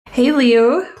Hey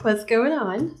Leo, what's going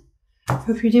on?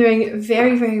 Hope you're doing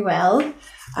very, very well.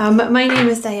 My name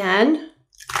is Diane,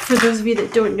 for those of you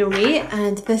that don't know me,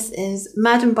 and this is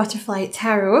Madam Butterfly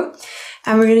Tarot,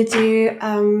 and we're going to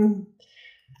do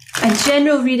a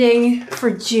general reading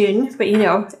for June, but you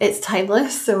know, it's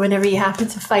timeless, so whenever you happen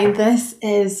to find this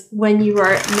is when you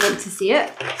are meant to see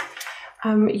it.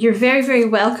 You're very, very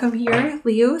welcome here,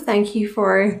 Leo. Thank you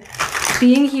for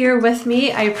being here with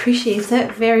me. I appreciate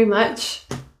it very much.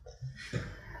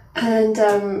 And,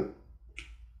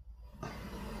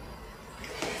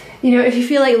 you know, if you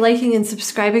feel like liking and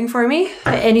subscribing for me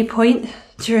at any point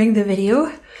during the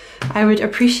video, I would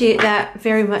appreciate that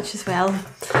very much as well.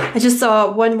 I just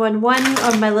saw 111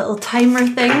 on my little timer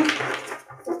thing.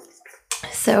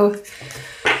 So,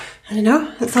 I don't know,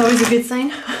 that's always a good sign.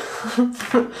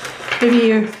 Maybe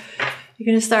you're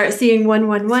going to start seeing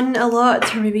 111 a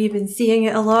lot, or maybe you've been seeing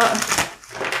it a lot.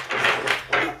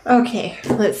 Okay,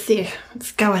 let's see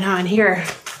what's going on here.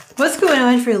 What's going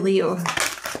on for Leo?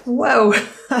 Whoa,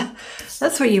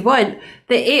 that's what you want.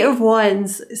 The Eight of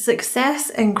Wands, success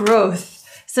and growth.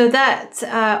 So that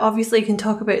obviously can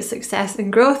talk about success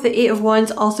and growth. The Eight of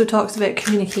Wands also talks about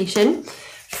communication,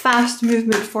 fast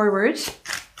movement forward.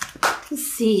 Let's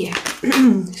see.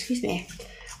 Excuse me.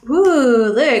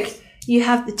 Ooh, look, you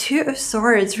have the Two of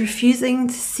Swords, refusing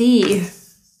to see.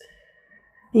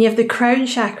 And you have the crown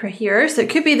chakra here. So it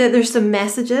could be that there's some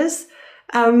messages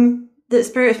that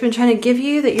Spirit's been trying to give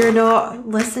you that you're not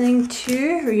listening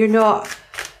to, or you're not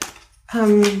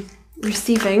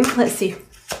receiving. Let's see.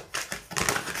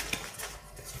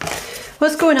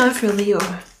 What's going on for Leo?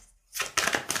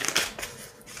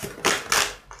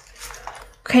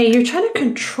 Okay, you're trying to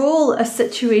control a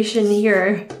situation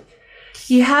here.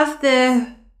 You have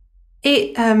the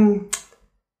eight, what am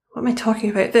I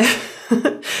talking about?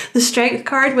 The Strength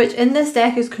card, which in this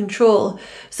deck is control.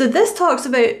 So this talks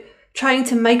about trying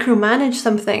to micromanage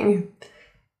something.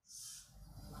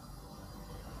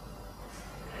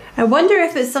 I wonder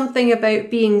if it's something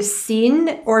about being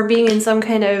seen or being in some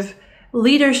kind of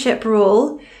leadership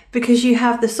role, because you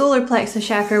have the solar plexus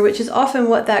chakra, which is often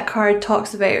what that card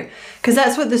talks about, because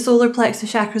that's what the solar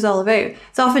plexus chakra is all about.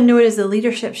 It's often known as the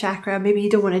leadership chakra. Maybe you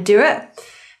don't want to do it.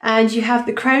 And you have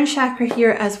the crown chakra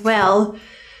here as well.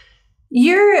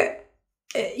 You're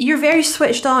very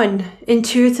switched on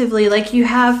intuitively, like you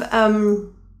have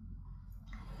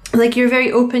like you're a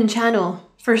very open channel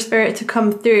for Spirit to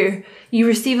come through. You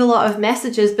receive a lot of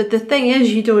messages, but the thing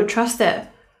is you don't trust it.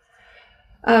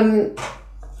 You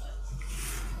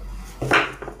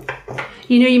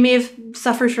know, you may have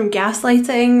suffered from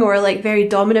gaslighting or like very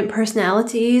dominant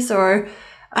personalities, or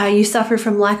you suffer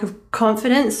from lack of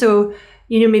confidence. So,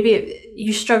 you know, maybe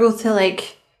you struggle to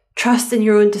like trust in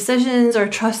your own decisions, or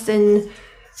trust in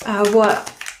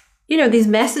what, you know, these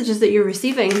messages that you're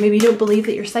receiving. Maybe you don't believe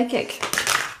that you're psychic.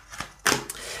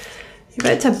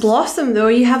 You're about to blossom though.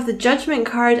 You have the Judgment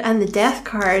card and the Death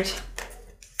card.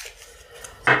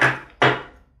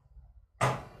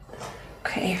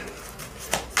 Okay.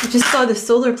 I just saw the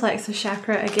solar plexus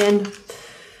chakra again.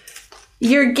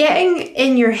 You're getting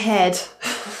in your head.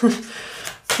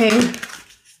 Okay.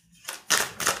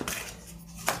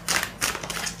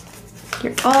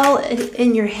 You're all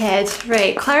in your head.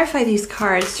 Right, clarify these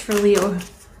cards for Leo.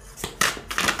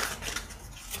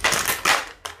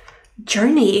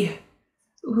 Journey.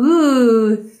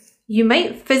 Ooh, you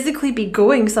might physically be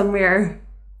going somewhere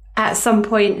at some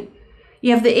point.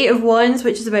 You have the Eight of Wands,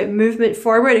 which is about movement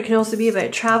forward. It can also be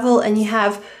about travel. And you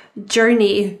have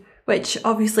journey, which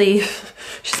obviously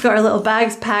she's got her little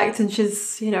bags packed and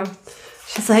she's, you know,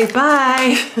 she's like,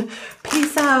 bye,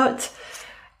 peace out.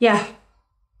 Yeah.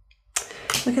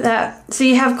 Look at that. So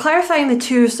you have clarifying the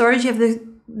Two of Swords. You have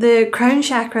the crown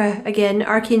chakra again,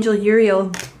 Archangel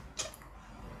Uriel.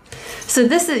 So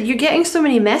this is, you're getting so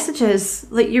many messages.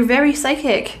 Like, you're very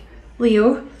psychic,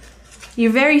 Leo.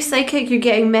 You're very psychic. You're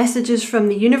getting messages from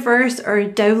the universe or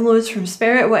downloads from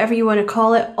Spirit, whatever you want to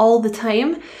call it, all the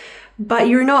time. But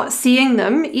you're not seeing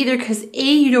them either because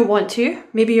A, you don't want to.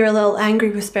 Maybe you're a little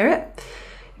angry with Spirit.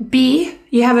 B,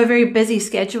 you have a very busy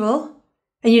schedule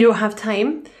and you don't have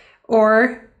time.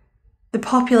 Or the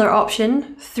popular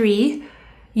option, 3,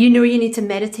 you know you need to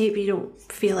meditate, but you don't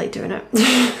feel like doing it.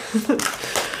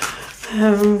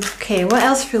 Okay, what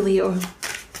else for Leo?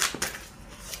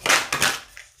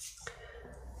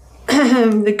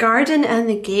 The Garden and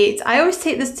the Gate. I always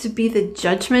take this to be the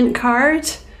Judgment card,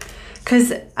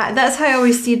 because that's how I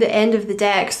always see the end of the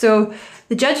deck. So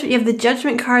the Judgment, you have the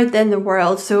Judgment card, then the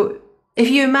World. So if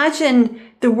you imagine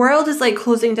the world is like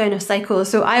closing down a cycle.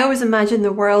 So I always imagine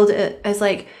the world as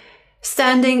like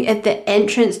standing at the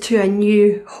entrance to a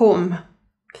new home.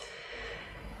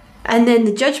 And then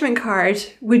the Judgment card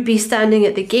would be standing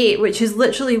at the gate, which is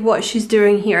literally what she's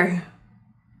doing here.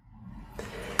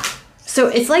 So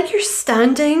it's like you're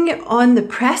standing on the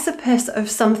precipice of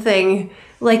something,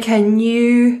 like a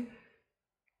new,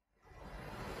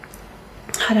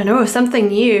 I don't know, something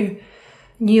new.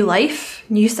 New life,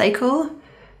 new cycle.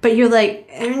 But you're like,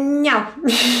 no,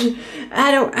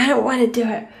 I don't want to do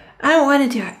it. I don't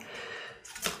want to do it.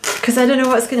 Because I don't know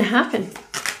what's going to happen.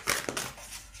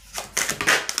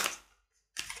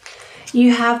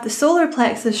 You have the solar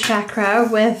plexus chakra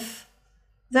with,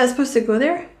 is that supposed to go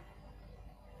there?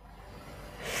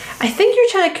 I think you're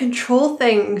trying to control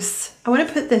things. I want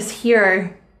to put this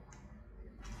here.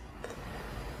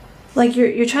 Like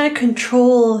you're trying to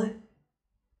control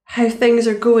how things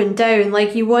are going down.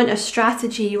 Like you want a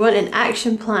strategy, you want an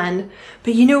action plan.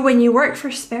 But you know, when you work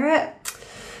for spirit,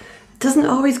 it doesn't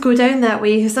always go down that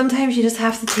way. Sometimes you just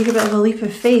have to take a bit of a leap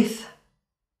of faith.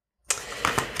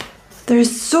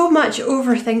 There's so much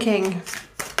overthinking.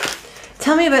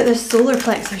 Tell me about this solar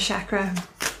plexus chakra.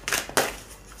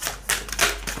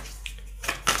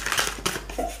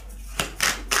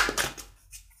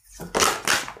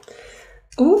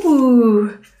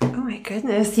 Ooh, oh my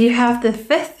goodness. You have the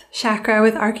 5th chakra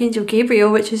with Archangel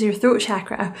Gabriel, which is your throat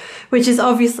chakra, which is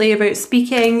obviously about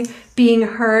speaking, being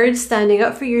heard, standing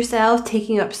up for yourself,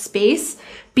 taking up space,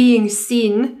 being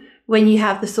seen. When you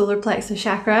have the solar plexus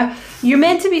chakra, you're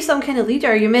meant to be some kind of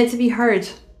leader. You're meant to be heard.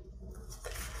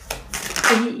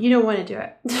 But you don't want to do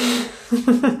it.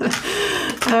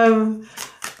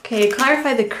 Okay,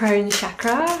 clarify the crown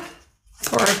chakra,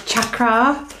 or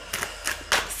chakra,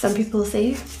 some people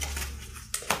say.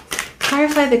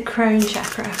 Clarify the crown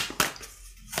chakra.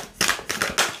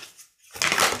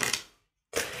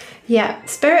 Yeah,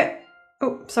 spirit.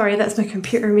 Oh, sorry, that's my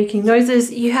computer making noises.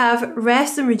 You have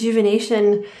rest and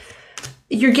rejuvenation.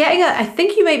 You're getting I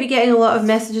think you might be getting a lot of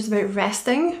messages about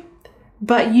resting,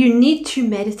 but you need to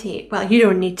meditate. Well, you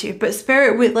don't need to, but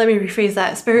Spirit would, let me rephrase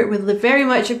that. Spirit would very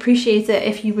much appreciate it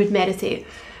if you would meditate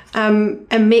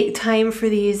and make time for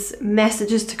these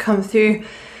messages to come through.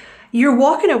 You're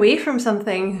walking away from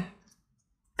something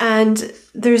and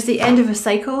there's the end of a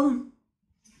cycle.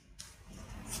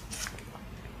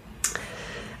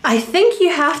 I think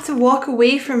you have to walk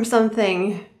away from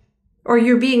something, or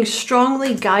you're being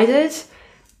strongly guided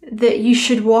that you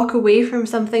should walk away from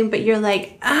something, but you're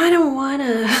like, I don't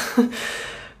wanna.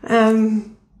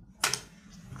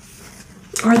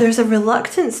 Or there's a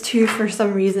reluctance to for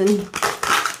some reason.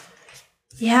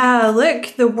 Yeah,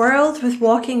 look, the world with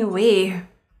walking away.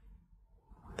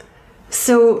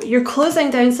 So you're closing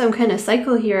down some kind of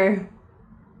cycle here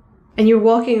and you're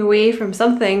walking away from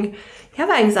something. You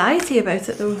have anxiety about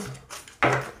it though.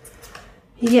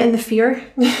 You get in the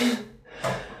fear.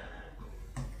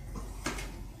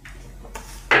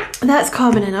 That's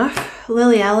common enough.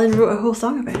 Lily Allen wrote a whole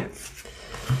song about it.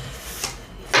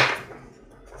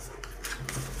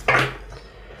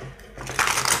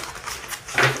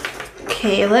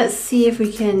 Okay, let's see if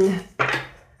we can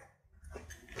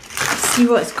see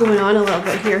what's going on a little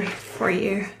bit here for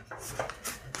you.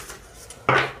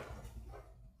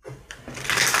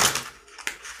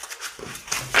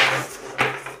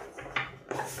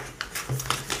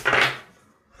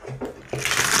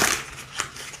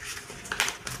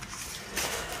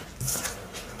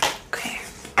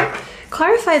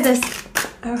 Clarify this.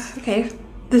 Oh, okay.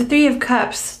 The 3 of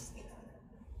Cups.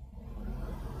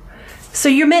 So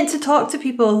you're meant to talk to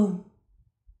people.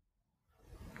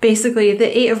 Basically,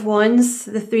 the 8 of Wands,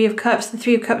 the 3 of Cups. The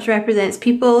 3 of Cups represents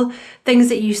people. Things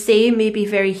that you say may be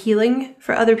very healing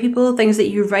for other people. Things that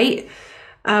you write.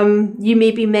 You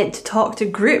may be meant to talk to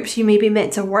groups. You may be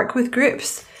meant to work with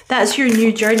groups. That's your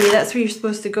new journey. That's where you're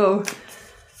supposed to go.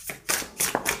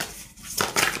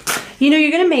 You know,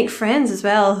 you're going to make friends as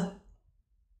well.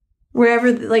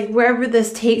 Wherever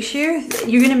this takes you,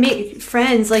 you're going to make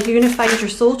friends. Like, you're going to find your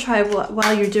soul tribe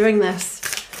while you're doing this.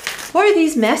 What are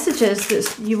these messages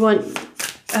that you want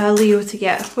Leo to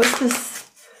get? What's this?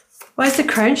 Why is the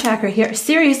crown chakra here?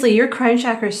 Seriously, your crown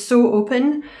chakra is so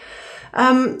open.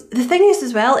 The thing is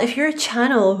as well, if you're a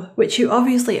channel, which you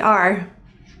obviously are,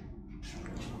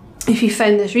 if you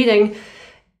found this reading,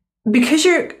 because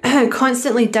you're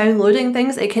constantly downloading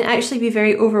things, it can actually be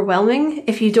very overwhelming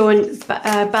if you don't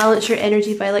balance your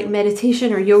energy by like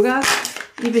meditation or yoga,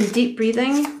 even deep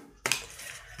breathing.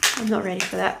 I'm not ready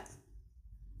for that.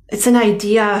 It's an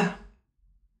idea.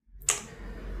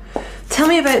 Tell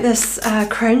me about this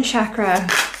crown chakra.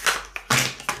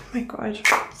 Oh my God.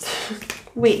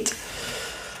 Wait.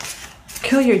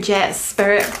 Cool your jets,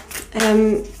 Spirit.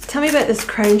 Tell me about this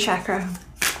crown chakra.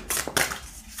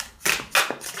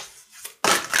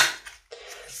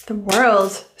 The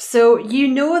World. So you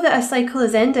know that a cycle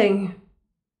is ending.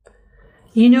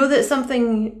 You know that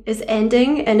something is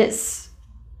ending and it's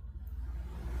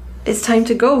time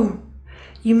to go.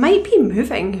 You might be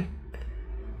moving.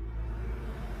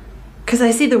 Because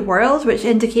I see the World, which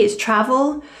indicates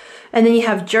travel. And then you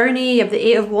have journey, you have the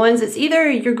Eight of Wands. It's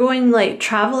either you're going like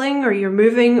traveling or you're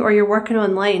moving or you're working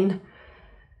online.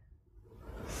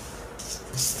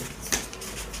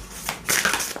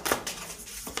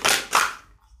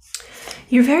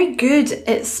 You're very good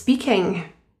at speaking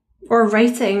or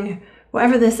writing,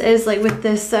 whatever this is, like with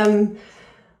this, the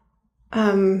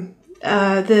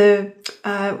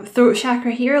throat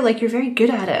chakra here, like you're very good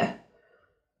at it.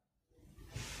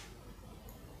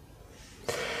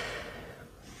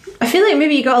 I feel like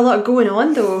maybe you got a lot going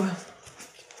on though.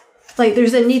 Like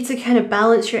there's a need to kind of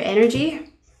balance your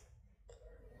energy.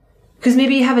 Because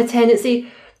maybe you have a tendency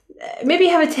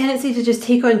to just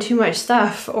take on too much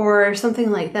stuff or something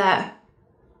like that.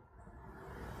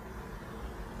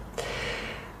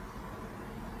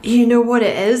 You know what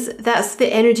it is? That's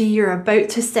the energy you're about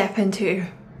to step into.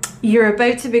 You're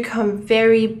about to become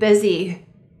very busy.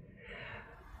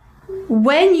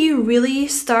 When you really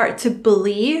start to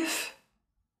believe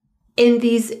in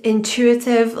these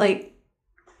intuitive, like,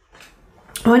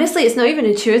 honestly, it's not even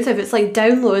intuitive, it's like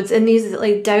downloads, and these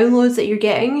like downloads that you're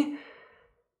getting,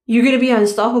 you're going to be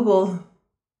unstoppable.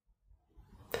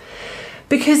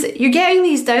 Because you're getting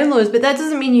these downloads, but that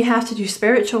doesn't mean you have to do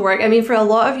spiritual work. I mean, for a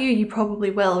lot of you, you probably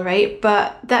will, right?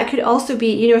 But that could also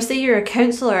be, you know, say you're a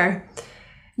counselor,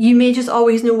 you may just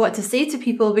always know what to say to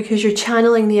people because you're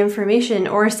channeling the information.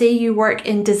 Or say you work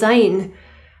in design,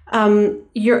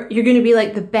 you're going to be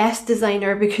like the best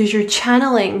designer because you're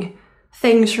channeling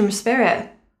things from spirit.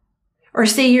 Or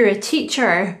say you're a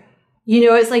teacher, you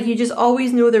know, it's like you just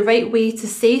always know the right way to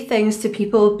say things to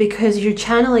people because you're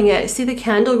channeling it. See the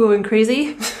candle going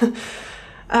crazy?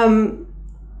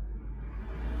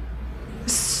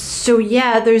 So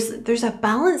yeah, there's a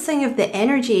balancing of the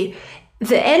energy.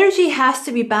 The energy has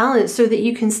to be balanced so that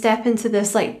you can step into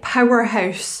this like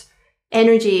powerhouse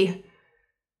energy.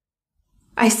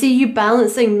 I see you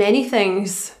balancing many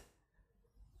things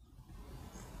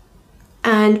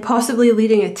and possibly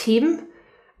leading a team.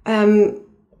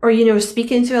 Or, you know,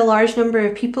 speaking to a large number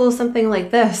of people, something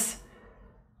like this.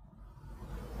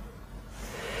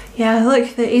 Yeah,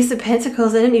 look, the Ace of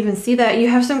Pentacles, I didn't even see that. You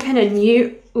have some kind of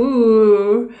new,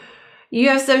 you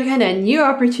have some kind of new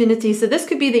opportunity. So this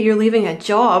could be that you're leaving a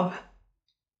job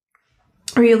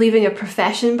or you're leaving a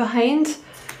profession behind.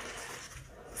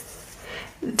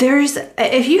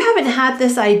 If you haven't had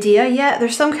this idea yet,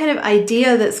 there's some kind of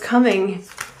idea that's coming.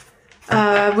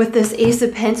 With this Ace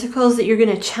of Pentacles that you're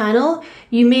going to channel.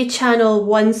 You may channel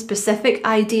one specific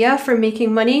idea for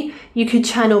making money. You could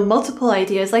channel multiple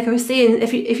ideas. Like I was saying,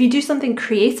 if you do something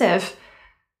creative,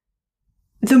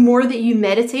 the more that you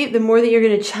meditate, the more that you're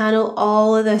going to channel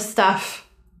all of this stuff.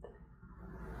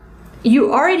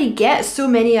 You already get so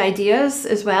many ideas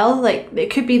as well. Like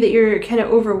it could be that you're kind of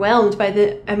overwhelmed by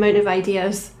the amount of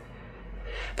ideas.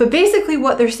 But basically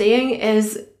what they're saying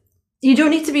is, you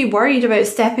don't need to be worried about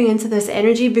stepping into this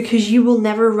energy because you will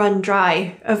never run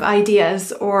dry of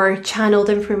ideas or channeled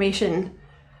information.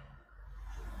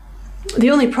 The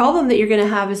only problem that you're going to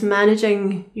have is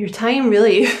managing your time,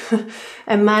 really,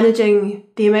 and managing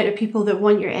the amount of people that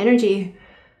want your energy.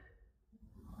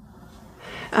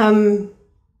 So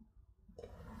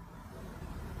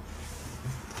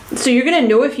you're going to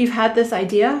know if you've had this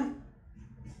idea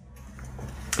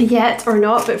yet or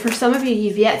not, but for some of you,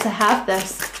 you've yet to have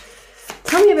this.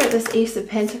 Tell me about this Ace of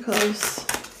Pentacles.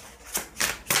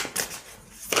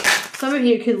 Some of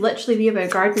you, it could literally be about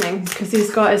gardening because he's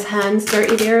got his hands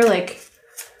dirty there. Like,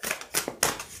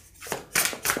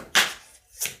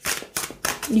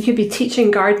 you could be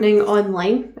teaching gardening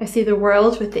online. I see the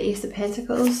World with the Ace of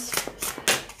Pentacles.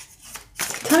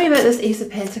 Tell me about this Ace of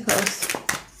Pentacles.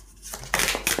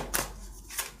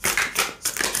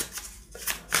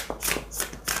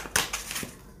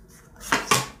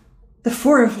 The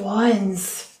Four of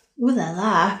Wands. Ooh la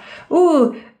la.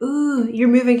 Ooh, you're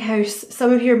moving house.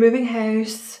 Some of you are moving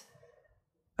house.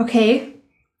 Okay.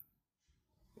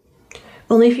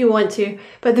 Only if you want to.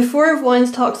 But the Four of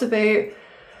Wands talks about,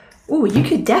 ooh, you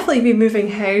could definitely be moving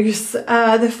house.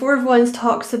 The Four of Wands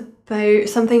talks about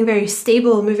something very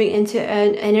stable, moving into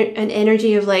an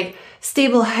energy of like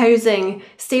stable housing,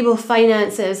 stable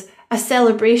finances, a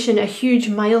celebration, a huge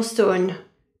milestone.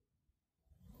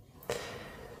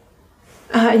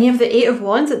 And you have the Eight of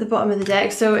Wands at the bottom of the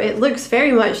deck, so it looks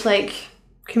very much like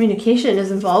communication is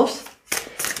involved.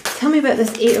 Tell me about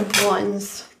this Eight of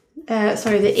Wands.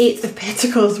 Sorry, the Eight of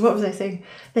Pentacles. What was I saying?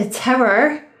 The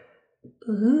Tower.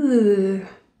 Ooh.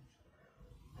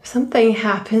 Something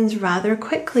happens rather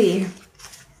quickly.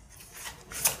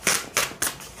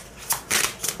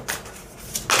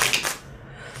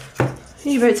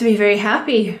 You're about to be very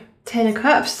happy. 10 of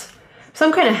Cups.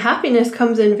 Some kind of happiness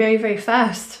comes in very, very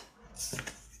fast.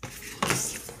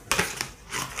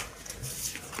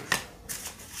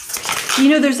 You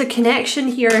know, there's a connection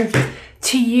here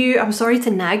to you. I'm sorry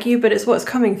to nag you, but it's what's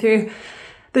coming through.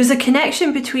 There's a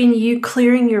connection between you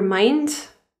clearing your mind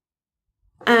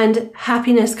and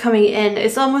happiness coming in.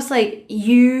 It's almost like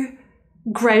you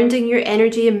grounding your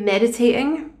energy and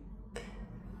meditating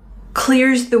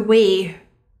clears the way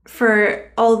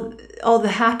for all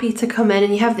the happy to come in.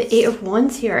 And you have the 8 of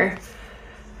Wands here.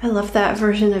 I love that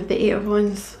version of the 8 of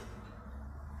Wands.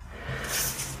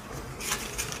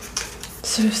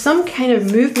 So some kind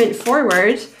of movement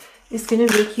forward is going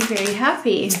to make you very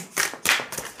happy.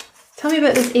 Tell me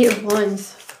about this 8 of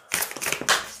Wands.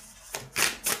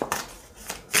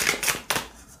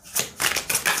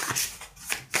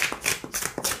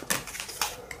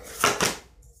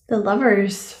 The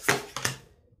Lovers,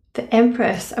 the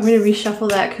Empress. I'm going to reshuffle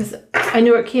that because I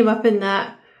know it came up in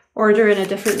that order in a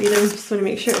different reading. Just want to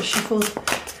make sure it's shuffled.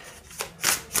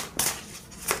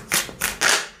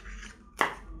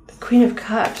 The Queen of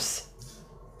Cups.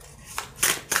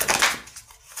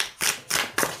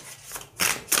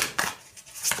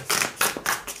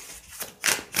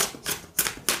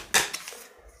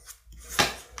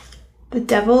 The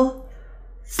Devil.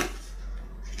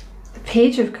 The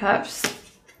Page of Cups.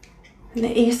 And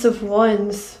the Ace of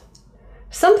Wands.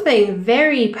 Something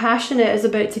very passionate is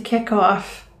about to kick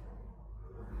off.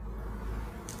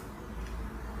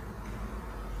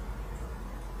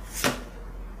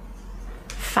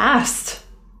 Fast.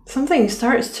 Something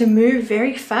starts to move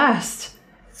very fast.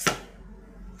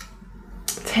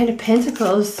 10 of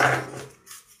Pentacles.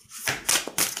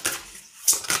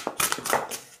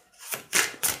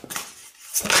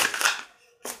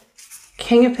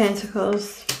 King of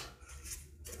Pentacles.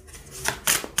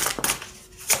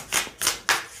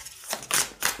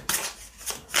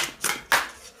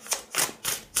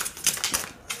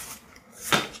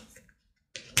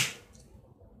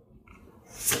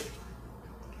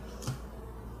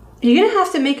 You're going to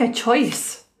have to make a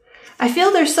choice. I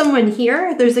feel there's someone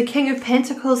here. There's a King of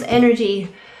Pentacles energy.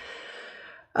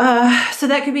 So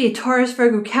that could be a Taurus,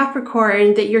 Virgo,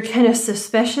 Capricorn that you're kind of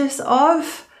suspicious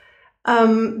of.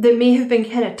 That may have been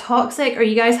kind of toxic, or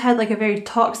you guys had like a very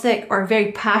toxic or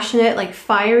very passionate, like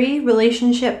fiery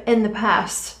relationship in the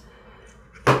past.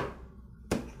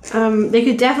 They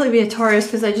could definitely be a Taurus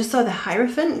because I just saw the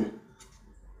Hierophant.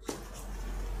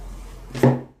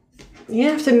 You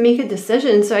have to make a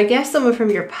decision. So I guess someone from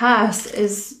your past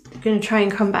is going to try and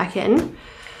come back in.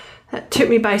 That took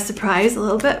me by surprise a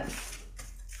little bit.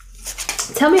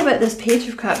 Tell me about this Page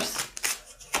of Cups.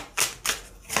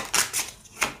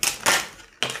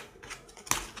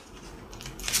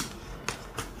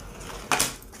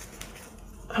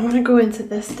 I want to go into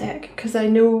this deck because I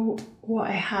know what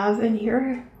I have in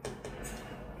here.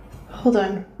 Hold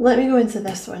on. Let me go into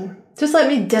this one. Just let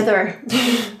me dither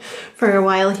for a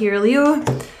while here, Leo.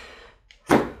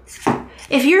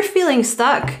 If you're feeling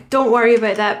stuck, don't worry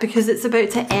about that because it's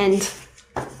about to end.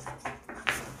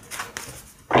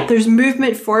 There's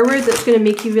movement forward that's going to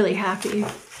make you really happy.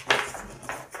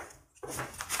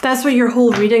 That's what your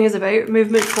whole reading is about,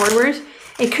 movement forward.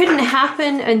 It couldn't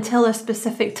happen until a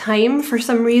specific time for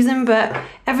some reason, but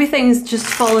everything's just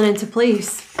fallen into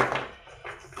place.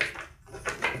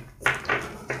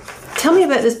 Tell me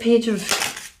about this Page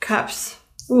of Cups.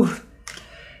 Ooh.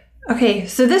 Okay,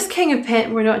 so this King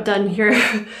of we're not done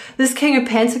here. This King of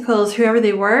Pentacles, whoever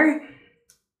they were,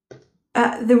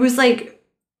 there was like,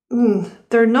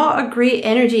 they're not a great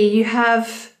energy. You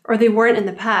have, or they weren't in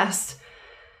the past,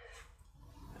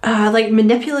 like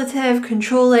manipulative,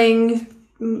 controlling,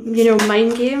 you know,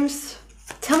 mind games.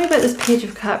 Tell me about this Page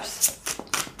of Cups.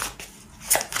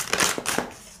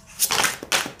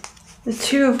 The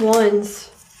Two of Wands.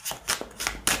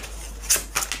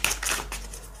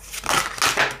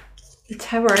 The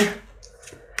Tower.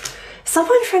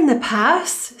 Someone from the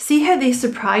past, see how they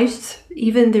surprised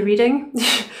even the reading?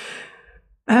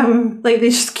 Like they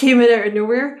just came in out of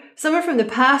nowhere. Someone from the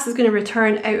past is going to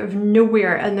return out of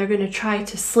nowhere and they're going to try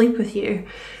to sleep with you.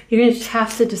 You're going to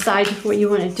have to decide what you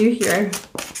want to do here.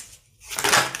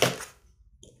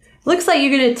 Looks like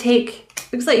you're going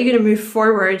to move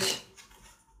forward.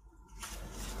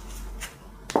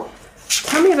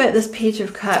 Tell me about this Page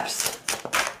of Cups.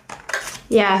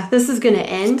 Yeah, this is going to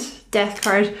end. Death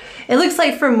card. It looks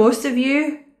like for most of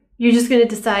you, you're just going to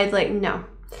decide like, no,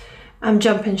 I'm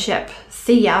jumping ship.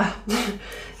 See ya.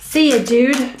 See ya,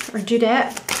 dude or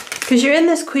dudette, because you're in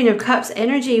this Queen of Cups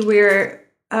energy where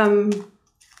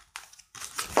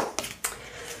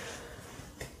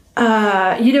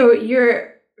you know,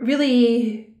 you're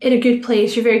really in a good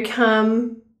place. You're very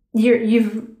calm.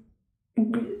 You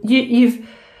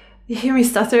hear me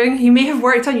stuttering? You may have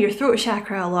worked on your throat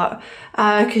chakra a lot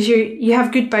because you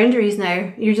have good boundaries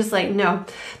now. You're just like, no.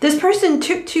 This person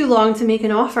took too long to make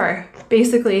an offer,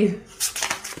 basically.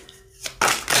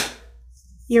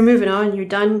 You're moving on. You're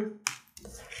done.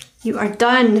 You are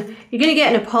done. You're going to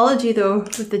get an apology, though,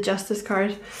 with the Justice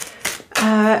card.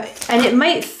 And it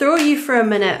might throw you for a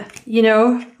minute, you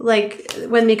know? Like,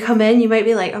 when they come in, you might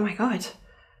be like, oh my God,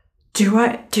 do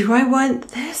I want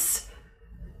this?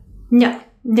 No.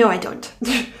 No, I don't.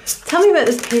 Tell me about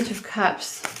this Page of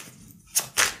Cups.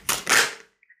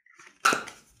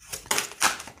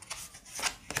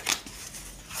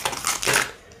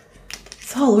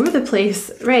 It's all over the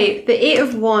place. Right, the Eight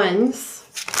of Wands.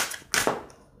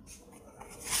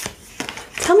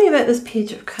 Tell me about this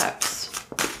Page of Cups.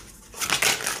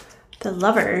 The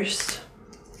Lovers.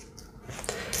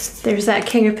 There's that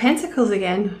King of Pentacles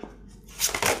again.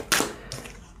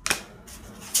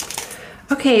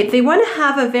 Okay, they want to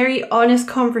have a very honest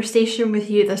conversation with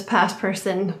you, this past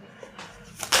person.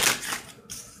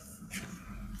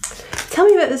 Tell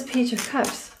me about this Page of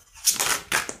Cups.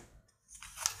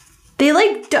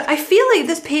 I feel like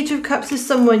this Page of Cups is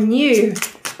someone new.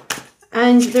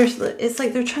 And it's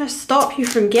like they're trying to stop you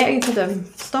from getting to them.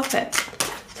 Stop it.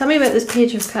 Tell me about this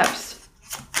Page of Cups.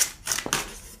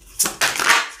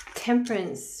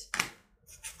 Temperance.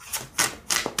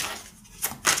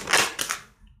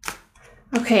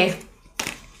 Okay,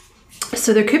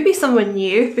 so there could be someone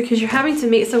new because you're having to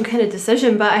make some kind of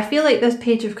decision, but I feel like this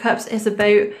Page of Cups is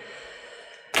about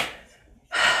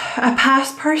a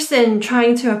past person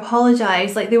trying to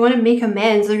apologize, like they want to make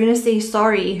amends, they're going to say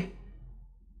sorry.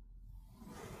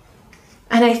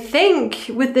 And I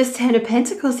think with this Ten of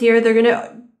Pentacles here, they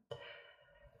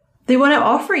want to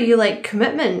offer you like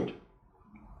commitment.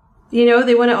 You know,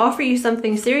 they want to offer you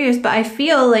something serious, but I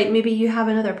feel like maybe you have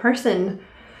another person.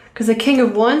 Because the King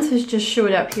of Wands has just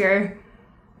showed up here.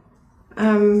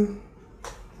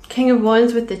 King of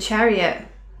Wands with the Chariot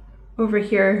over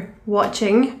here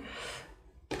watching.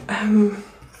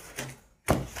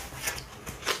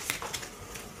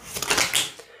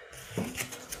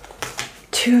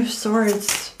 Two of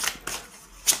Swords.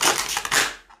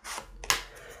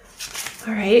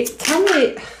 All right, tell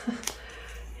me.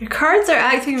 Your cards are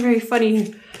acting very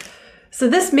funny. So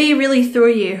this may really throw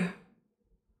you.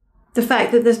 The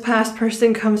fact that this past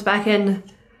person comes back in,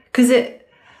 because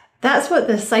that's what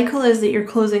the cycle is that you're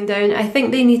closing down. I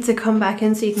think they need to come back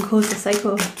in so you can close the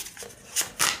cycle.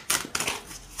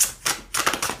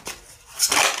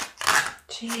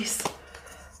 Jeez,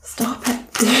 stop it.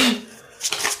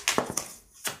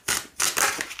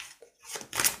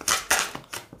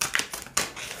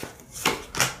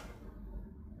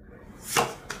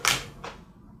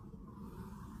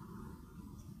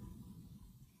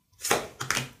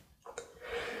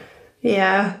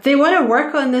 Yeah, they want to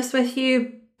work on this with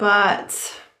you,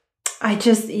 but I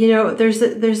just, you know, there's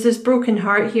this broken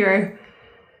heart here.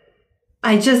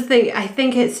 I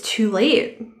think it's too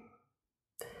late.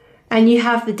 And you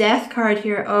have the Death card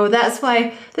here. Oh, that's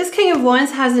why this King of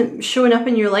Wands hasn't shown up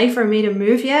in your life or made a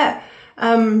move yet.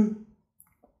 You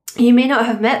may not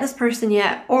have met this person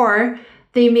yet, or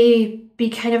they may be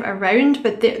kind of around,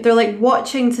 but they're like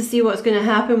watching to see what's going to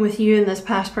happen with you and this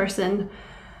past person.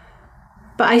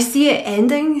 But I see it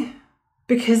ending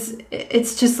because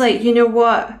it's just like, you know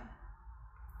what?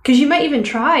 Because you might even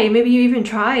try, maybe you even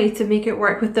try to make it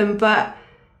work with them. But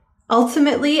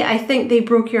ultimately, I think they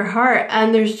broke your heart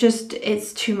and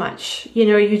it's too much. You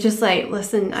know, you're just like,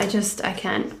 listen, I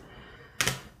can't.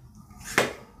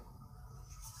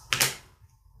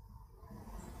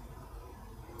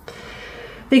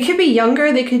 They could be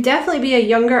younger. They could definitely be a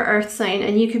younger earth sign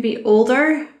and you could be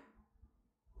older.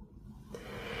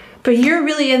 But you're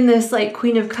really in this like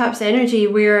Queen of Cups energy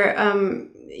where,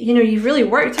 you know, you've really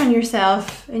worked on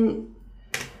yourself and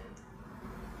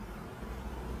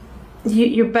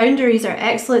your boundaries are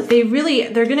excellent. They're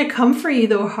going to come for you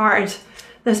though hard,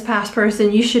 this past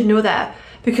person. You should know that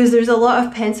because there's a lot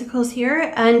of pentacles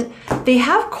here and they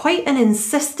have quite an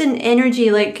insistent energy.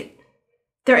 Like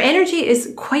their energy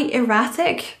is quite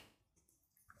erratic,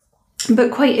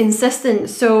 but quite insistent.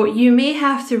 So you may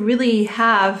have to really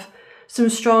have some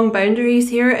strong boundaries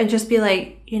here and just be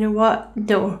like, you know what?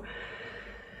 No.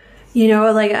 You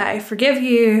know, like I forgive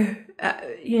you,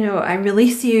 you know, I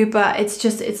release you, but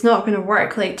it's not going to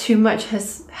work. Like too much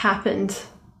has happened.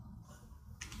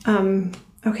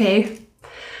 Okay.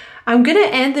 I'm going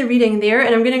to end the reading there,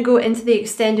 and I'm going to go into the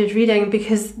extended reading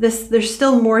because there's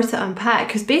still more to unpack,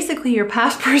 because basically your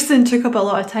past person took up a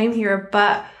lot of time here.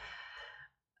 But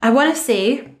I want to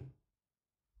say,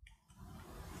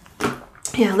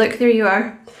 yeah, look, there you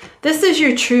are. This is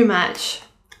your true match.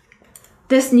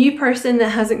 This new person that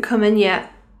hasn't come in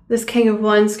yet, this King of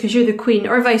Wands, because you're the Queen,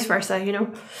 or vice versa, you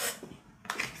know.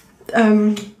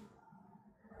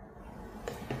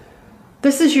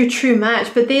 This is your true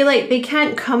match, but they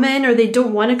can't come in, or they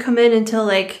don't want to come in until,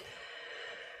 like,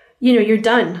 you know, you're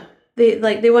done.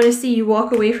 They want to see you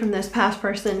walk away from this past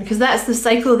person, because that's the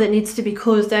cycle that needs to be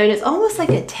closed down. It's almost like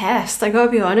a test. I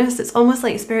gotta be honest. It's almost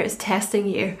like Spirit is testing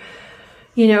you.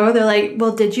 You know, they're like,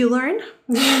 well, did you learn?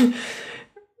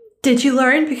 Did you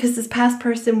learn? Because this past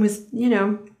person was, you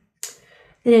know,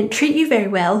 they didn't treat you very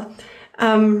well.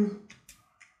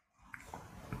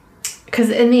 Because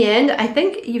in the end, I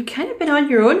think you've kind of been on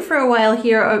your own for a while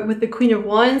here with the Queen of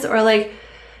Wands, or like,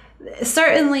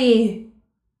 certainly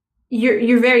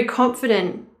you're very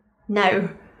confident now.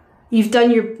 You've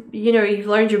done your, you know, you've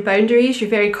learned your boundaries. You're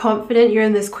very confident. You're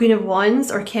in this Queen of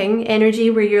Wands or King energy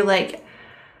where you're like,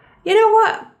 you know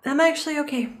what? I'm actually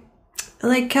okay.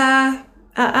 Like,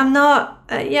 I'm not,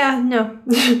 yeah, no.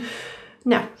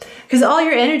 No. Because all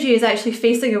your energy is actually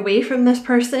facing away from this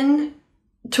person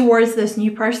towards this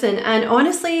new person. And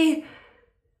honestly,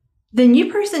 the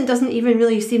new person doesn't even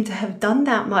really seem to have done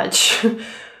that much.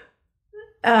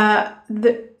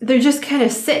 They're just kind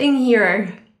of sitting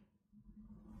here.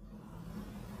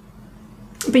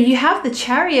 But you have the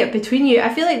Chariot between you.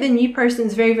 I feel like the new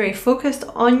person's very, very focused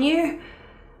on you.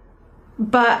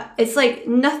 But it's like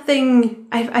nothing,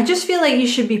 I just feel like you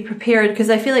should be prepared, because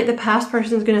I feel like the past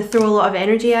person is going to throw a lot of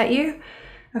energy at you.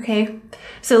 Okay,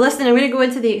 so listen, I'm going to go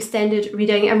into the extended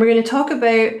reading, and we're going to talk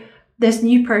about this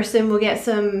new person. We'll get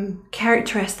some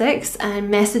characteristics and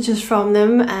messages from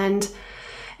them, and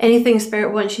anything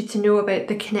Spirit wants you to know about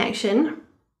the connection,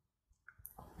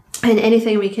 and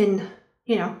anything we can,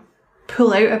 you know,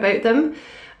 pull out about them.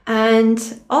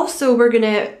 And also we're going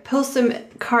to pull some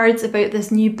cards about this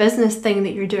new business thing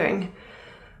that you're doing,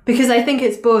 because I think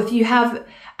it's both. You have,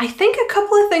 I think a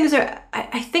couple of things are,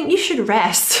 I think you should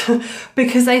rest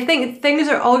because I think things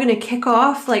are all going to kick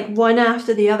off like one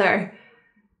after the other.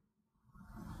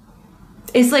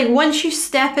 It's like once you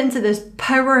step into this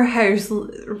powerhouse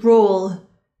role,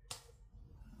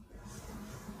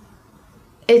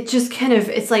 it just kind of,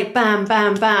 it's like bam,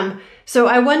 bam, bam. So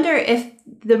I wonder if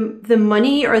the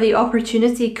money or the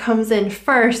opportunity comes in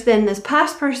first, then this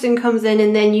past person comes in,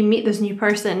 and then you meet this new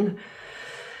person.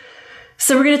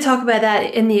 So we're going to talk about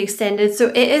that in the extended. So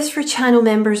it is for channel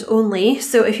members only.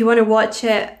 So if you want to watch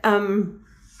it,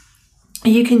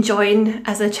 you can join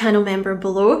as a channel member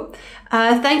below.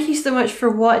 Thank you so much for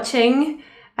watching.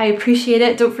 I appreciate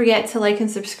it. Don't forget to like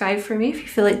and subscribe for me if you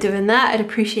feel like doing that. I'd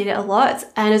appreciate it a lot.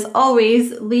 And as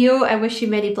always, Leo, I wish you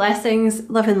many blessings,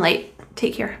 love and light.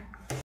 Take care.